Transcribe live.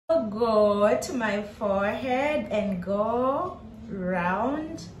Go to my forehead and go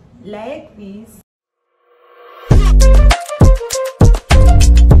round like this.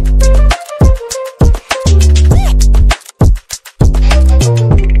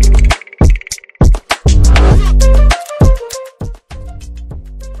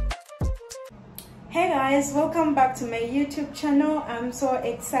 Hey guys, welcome back to my YouTube channel. I'm so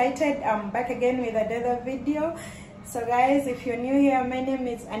excited. I'm back again with another video. So guys, if you're new here, my name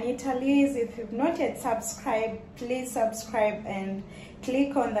is Anita Liz. If you've not yet subscribed, please subscribe and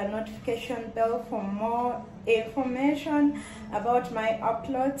click on the notification bell for more information about my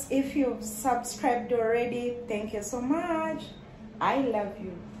uploads. If you've subscribed already, thank you so much. I love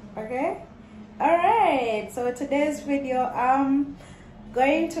you. Okay, all right, so today's video I'm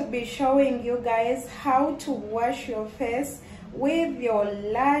going to be showing you guys how to wash your face with your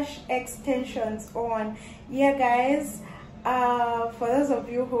lash extensions on. Yeah guys, for those of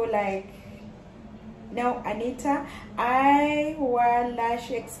you who know Anita, I wear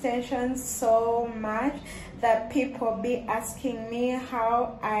lash extensions so much that people be asking me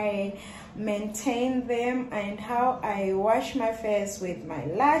how I maintain them and how I wash my face with my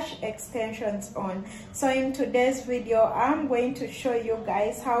lash extensions on. So in today's video, I'm going to show you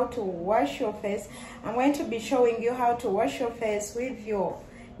guys how to wash your face. I'm going to be showing you how to wash your face with your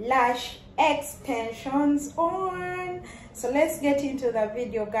lash extensions on. So let's get into the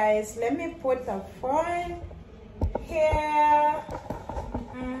video, guys. Let me put the phone here.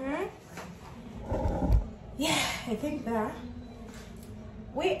 Yeah, I think that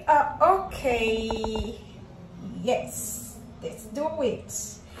we are okay. Yes, let's do it.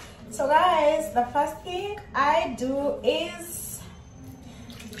 So guys, the first thing I do is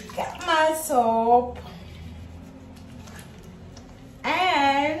get my soap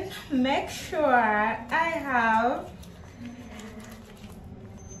and make sure I have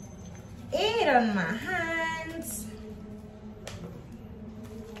it on my hands.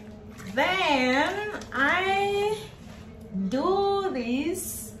 Then I do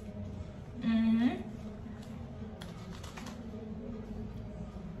this.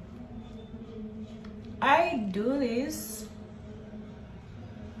 I do this.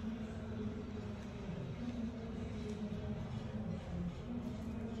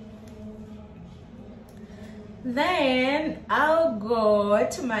 Then I'll go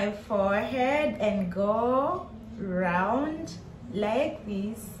to my forehead and go round like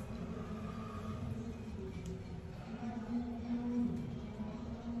this.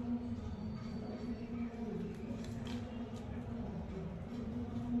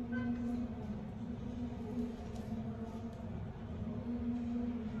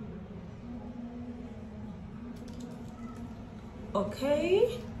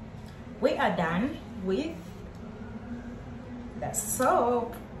 Okay, we are done with the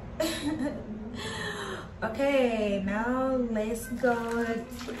soap. Okay, now let's go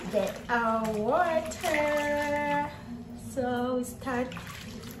get our water. So we start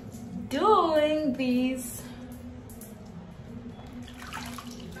doing this.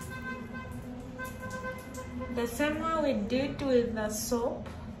 The same way we did with the soap,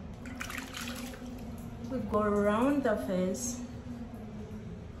 we go around the face.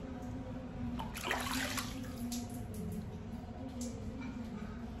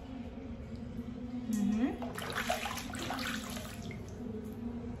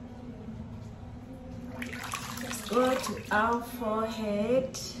 Go to our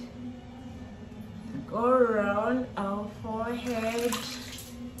forehead, go around our forehead.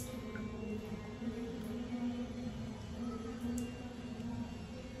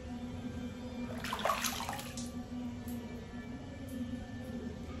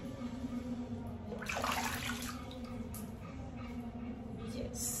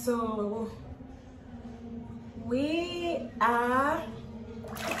 Yes, so we are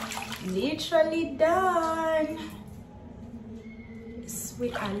literally done.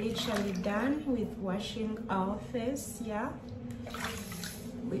 We are literally done with washing our face. Yeah,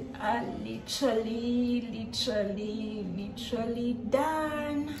 we are literally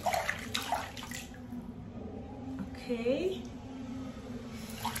done. Okay,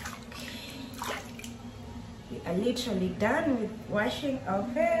 we are literally done with washing our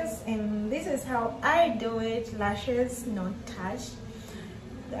face, and this is how I do it. Lashes not touched.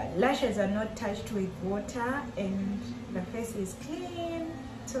 The lashes are not touched with water and the face is clean.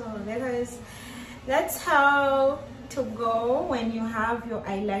 So that's how to go when you have your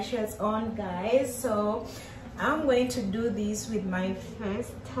eyelashes on, guys. So I'm going to do this with my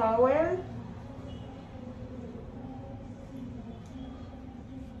face towel.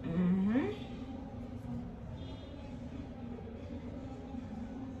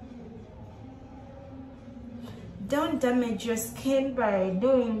 don't damage your skin by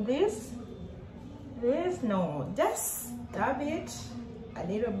doing this. No, just dab it a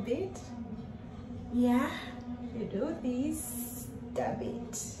little bit. Yeah, you do this, dab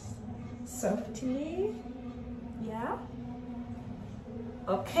it softly. Yeah.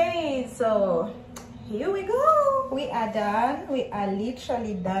 Okay, so here we go. We are done. We are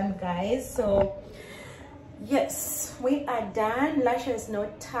literally done, guys. So yes, we are done. Lashes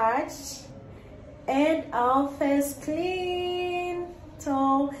not touched and our face clean.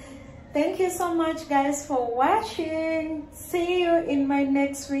 So thank you so much, guys, for watching. See you in my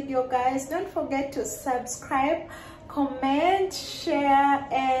next video, guys. Don't forget to subscribe, comment, share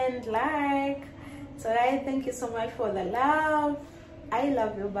and like. So guys, thank you so much for the love. I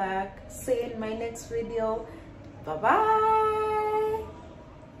love you back. See you in my next video. Bye bye.